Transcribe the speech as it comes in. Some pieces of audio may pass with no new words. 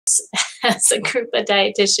as a group of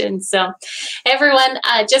dietitians. So everyone,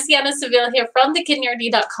 Jessiana Seville here from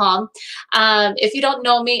thekidneyRD.com. If you don't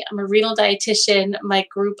know me, I'm a renal dietitian. My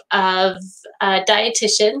group of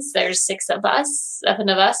dietitians, there's 7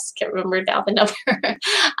 of us, can't remember now the number.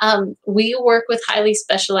 We work with highly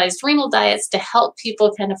specialized renal diets to help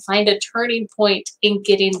people kind of find a turning point in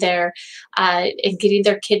getting their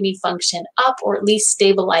kidney function up, or at least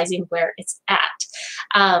stabilizing where it's at.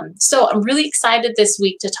 So I'm really excited this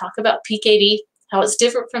week to talk about PKD, how it's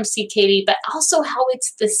different from CKD, but also how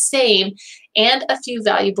it's the same, and a few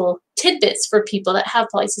valuable tidbits for people that have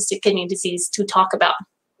polycystic kidney disease to talk about.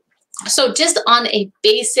 So just on a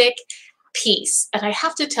basic piece, and I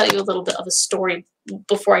have to tell you a little bit of a story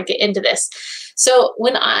before I get into this. So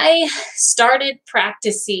when I started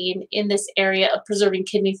practicing in this area of preserving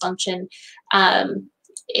kidney function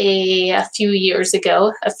a few years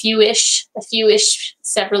ago,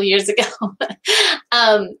 several years ago,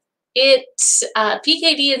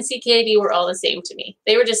 PKD and CKD were all the same to me.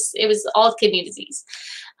 They were just, it was all kidney disease.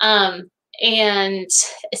 And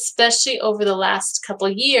especially over the last couple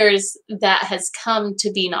of years, that has come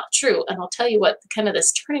to be not true. And I'll tell you what kind of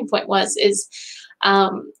this turning point was, is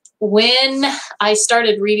when I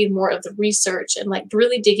started reading more of the research and like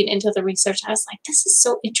really digging into the research, I was like, this is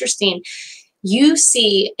so interesting. You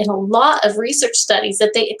see in a lot of research studies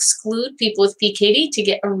that they exclude people with PKD to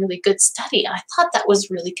get a really good study. I thought that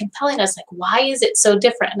was really compelling. I was like, why is it so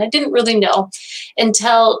different? And I didn't really know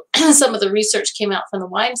until some of the research came out from the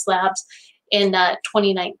Wimes labs in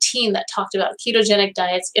 2019 that talked about ketogenic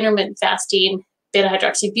diets, intermittent fasting,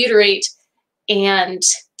 beta-hydroxybutyrate, and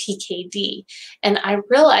PKD. And I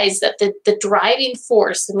realized that the driving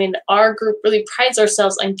force, I mean, our group really prides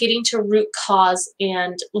ourselves on getting to root cause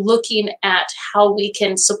and looking at how we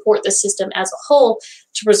can support the system as a whole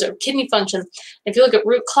to preserve kidney function. If you look at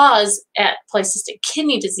root cause at polycystic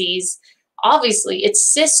kidney disease, obviously it's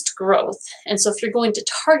cyst growth. And so if you're going to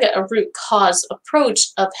target a root cause approach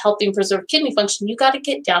of helping preserve kidney function, you got to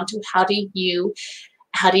get down to how do you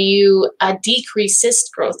decrease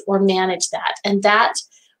cyst growth or manage that. And that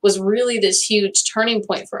was really this huge turning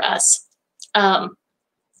point for us. In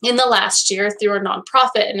the last year, through our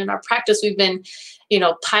nonprofit and in our practice, we've been,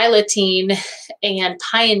 piloting and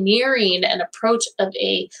pioneering an approach of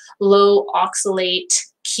a low oxalate,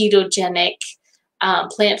 ketogenic,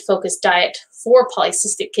 plant-focused diet for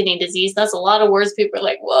polycystic kidney disease. That's a lot of words. People are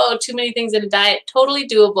like, whoa, too many things in a diet. Totally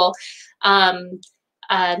doable.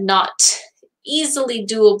 Not easily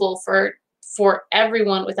doable for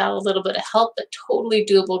everyone without a little bit of help, but totally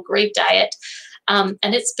doable, great diet. And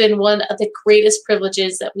it's been one of the greatest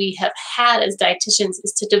privileges that we have had as dietitians,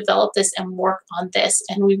 is to develop this and work on this.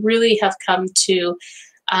 And we really have come to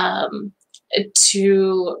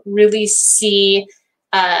really see,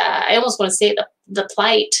 I almost want to say the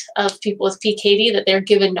plight of people with PKD, that they're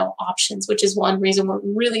given no options, which is one reason we're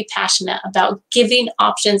really passionate about giving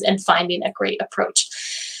options and finding a great approach.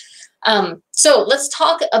 So let's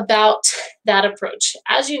talk about that approach.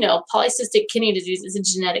 As you know, polycystic kidney disease is a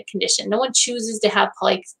genetic condition. No one chooses to have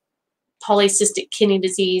polycystic kidney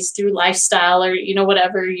disease through lifestyle or,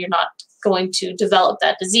 whatever. You're not going to develop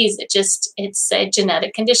that disease. It's a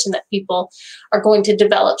genetic condition that people are going to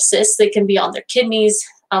develop cysts. They can be on their kidneys.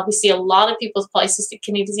 We see a lot of people with polycystic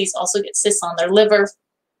kidney disease also get cysts on their liver,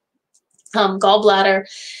 gallbladder,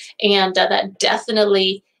 and that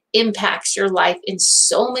definitely impacts your life in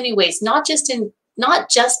so many ways, not just in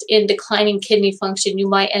declining kidney function. You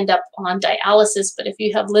might end up on dialysis, but if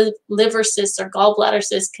you have liver cysts or gallbladder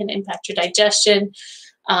cysts, can impact your digestion.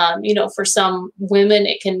 For some women,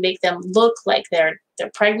 it can make them look like they're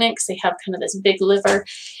pregnant because they have kind of this big liver.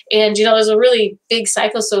 And, there's a really big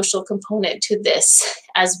psychosocial component to this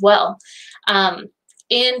as well.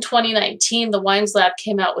 In 2019, the Wimes Lab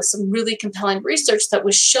came out with some really compelling research that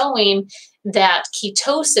was showing that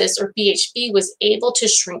ketosis, or BHB, was able to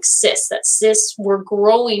shrink cysts, that cysts were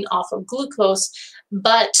growing off of glucose,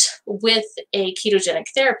 but with a ketogenic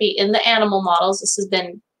therapy in the animal models. This has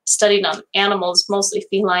been studied on animals, mostly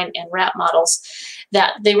feline and rat models,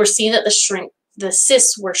 that they were seeing that the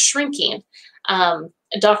cysts were shrinking.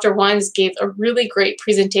 Dr. Wimes gave a really great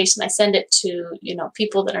presentation. I send it to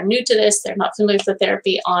people that are new to this, they're not familiar with the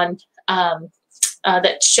therapy, on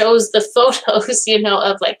that shows the photos,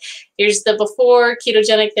 of like, here's the before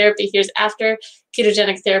ketogenic therapy, here's after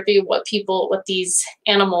ketogenic therapy, what these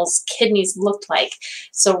animals' kidneys looked like.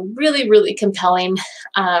 So really, really compelling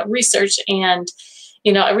research. And,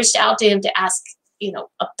 I reached out to him to ask,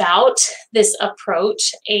 about this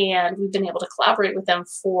approach, and we've been able to collaborate with them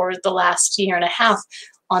for the last year and a half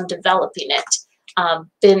on developing it.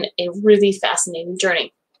 Been a really fascinating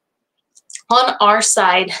journey. On our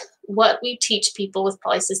side, what we teach people with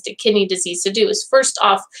polycystic kidney disease to do is, first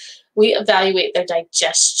off, we evaluate their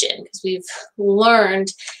digestion, because we've learned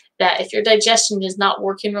that if your digestion is not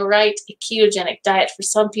working right, a ketogenic diet for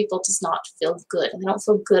some people does not feel good, and they don't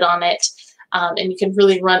feel good on it, and you can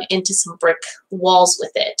really run into some brick walls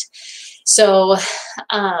with it. So,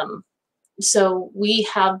 so we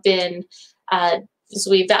have been, so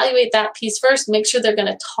we evaluate that piece first, make sure they're going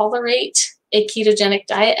to tolerate a ketogenic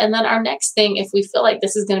diet, and then our next thing, if we feel like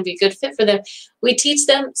this is going to be a good fit for them, we teach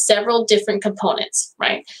them several different components,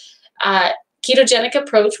 right? Ketogenic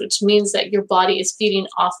approach, which means that your body is feeding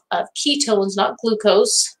off of ketones, not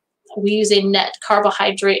glucose. We use a net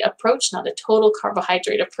carbohydrate approach, not a total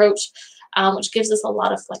carbohydrate approach, which gives us a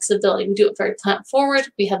lot of flexibility. We do it very plant forward.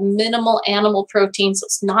 We have minimal animal protein, so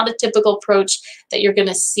it's not a typical approach that you're going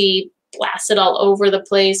to see blasted all over the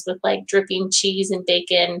place with like dripping cheese and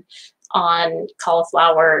bacon on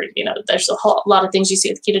cauliflower. You know, there's a lot of things you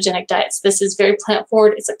see with ketogenic diets. This is very plant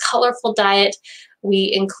forward. It's a colorful diet.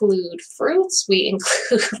 We include fruits. We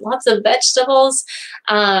include lots of vegetables.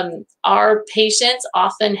 Our patients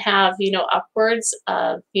often have, you know, upwards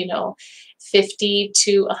of, you know, 50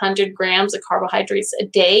 to 100 grams of carbohydrates a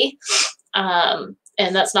day. And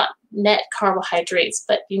that's not net carbohydrates,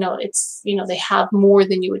 but, you know, it's, you know, they have more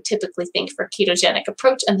than you would typically think for a ketogenic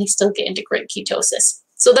approach, and they still get into great ketosis.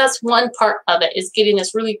 So that's one part of it, is getting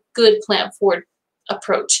this really good plant forward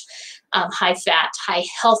approach. High fat, high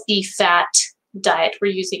healthy fat diet.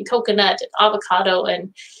 We're using coconut and avocado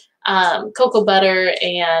and cocoa butter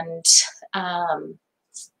and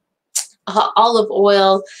olive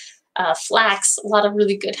oil, flax, a lot of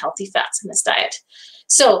really good healthy fats in this diet.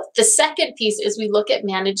 So the second piece is we look at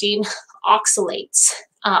managing oxalates.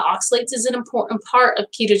 Oxalates is an important part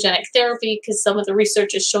of ketogenic therapy, because some of the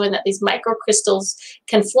research is showing that these microcrystals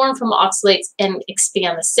can form from oxalates and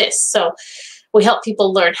expand the cysts. So we help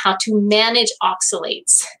people learn how to manage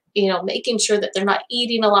oxalates, you know, making sure that they're not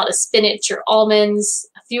eating a lot of spinach or almonds,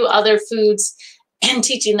 a few other foods, and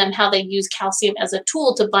teaching them how they use calcium as a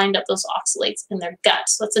tool to bind up those oxalates in their gut.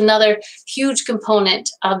 So that's another huge component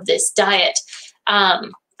of this diet.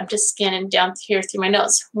 I'm just scanning down here through my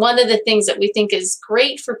notes. One of the things that we think is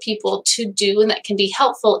great for people to do and that can be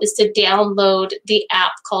helpful is to download the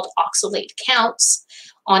app called Oxalate Counts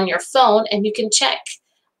on your phone, and you can check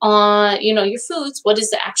on, you know, your foods, what is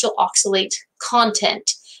the actual oxalate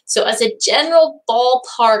content. So as a general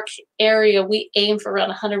ballpark area, we aim for around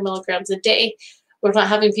 100 milligrams a day. We're not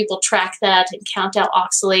having people track that and count out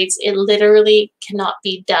oxalates. It literally cannot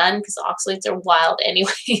be done, because oxalates are wild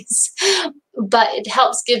anyways. But it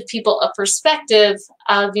helps give people a perspective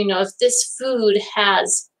of, you know, if this food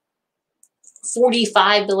has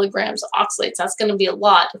 45 milligrams of oxalates, that's going to be a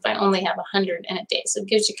lot if I only have 100 in a day. So it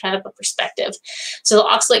gives you kind of a perspective. So the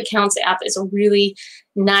Oxalate Counts app is a really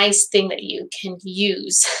nice thing that you can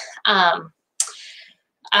use.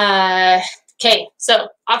 Okay, so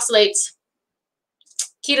oxalates,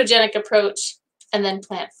 ketogenic approach, and then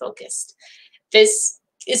plant-focused. This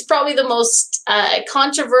is probably the most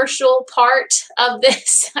controversial part of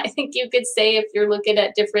this, I think you could say, if you're looking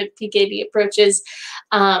at different PKD approaches,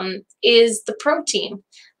 is the protein.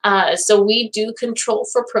 So we do control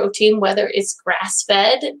for protein, whether it's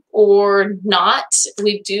grass-fed or not.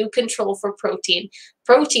 We do control for protein.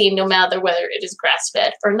 Protein, no matter whether it is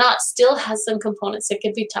grass-fed or not, still has some components that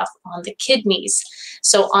can be tough on the kidneys.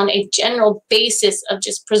 So on a general basis of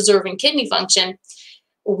just preserving kidney function,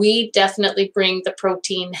 we definitely bring the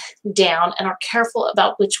protein down and are careful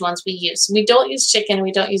about which ones we use. We don't use chicken,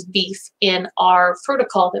 we don't use beef in our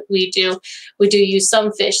protocol that we do. We do use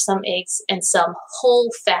some fish, some eggs, and some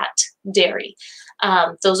whole fat dairy.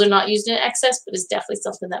 Those are not used in excess, but it's definitely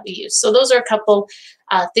something that we use. So those are a couple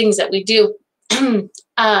things that we do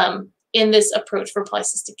in this approach for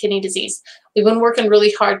polycystic kidney disease. We've been working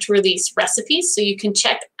really hard to release recipes, so you can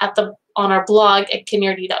check at on our blog at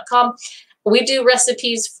kidneyRD.com. We do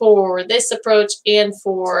recipes for this approach and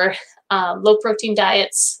for low protein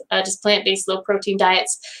diets, just plant-based low protein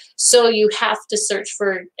diets. So you have to search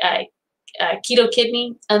for keto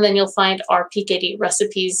kidney, and then you'll find our PKD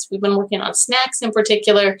recipes. We've been working on snacks in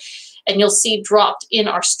particular, and you'll see dropped in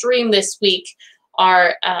our stream this week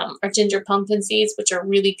are our ginger pumpkin seeds, which are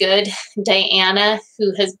really good. Diana,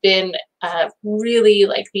 who has been really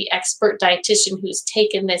like the expert dietitian who's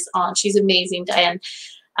taken this on, she's amazing, Diana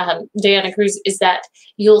Cruz, is that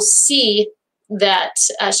you'll see that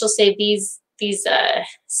she'll say these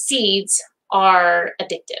seeds are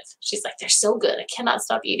addictive. She's like, they're so good, I cannot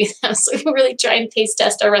stop eating them. So we really try and taste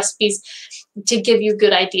test our recipes to give you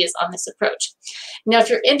good ideas on this approach. Now, if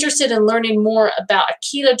you're interested in learning more about a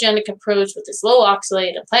ketogenic approach with this low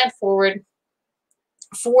oxalate and plant forward,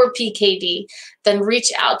 for PKD, then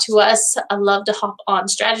reach out to us. I love to hop on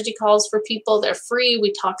strategy calls for people. They're free.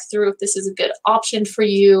 We talk through if this is a good option for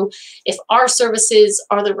you, if our services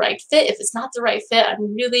are the right fit. If it's not the right fit,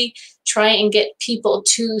 I'm really trying and get people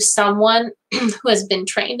to someone who has been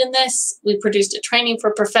trained in this. We produced a training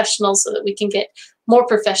for professionals so that we can get more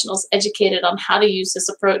professionals educated on how to use this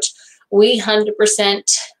approach. We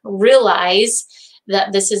 100% realize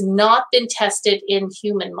that this has not been tested in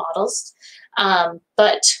human models.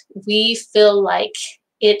 But we feel like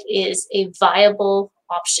it is a viable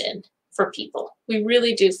option for people. We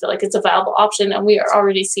really do feel like it's a viable option, and we are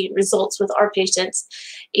already seeing results with our patients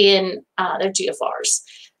in their GFRs.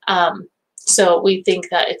 So we think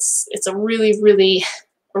that it's a really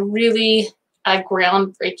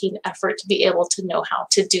groundbreaking effort to be able to know how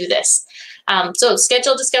to do this. So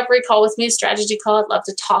schedule a discovery call with me, a strategy call. I'd love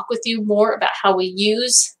to talk with you more about how we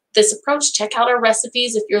use this approach. Check out our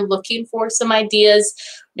recipes if you're looking for some ideas.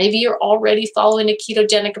 Maybe you're already following a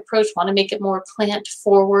ketogenic approach, want to make it more plant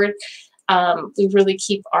forward. We really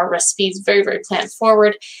keep our recipes very plant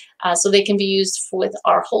forward, so they can be used with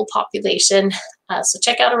our whole population. So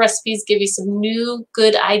check out our recipes, give you some new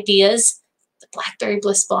good ideas. The blackberry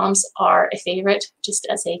bliss bombs are a favorite, just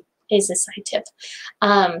as a side tip.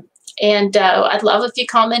 And I'd love if you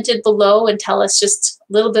commented below and tell us just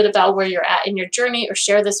a little bit about where you're at in your journey, or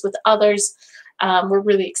share this with others. We're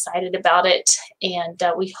really excited about it, and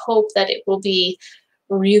we hope that it will be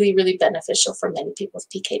really beneficial for many people with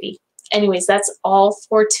PKD. Anyways, that's all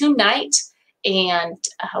for tonight, and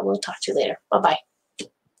we'll talk to you later. Bye-bye.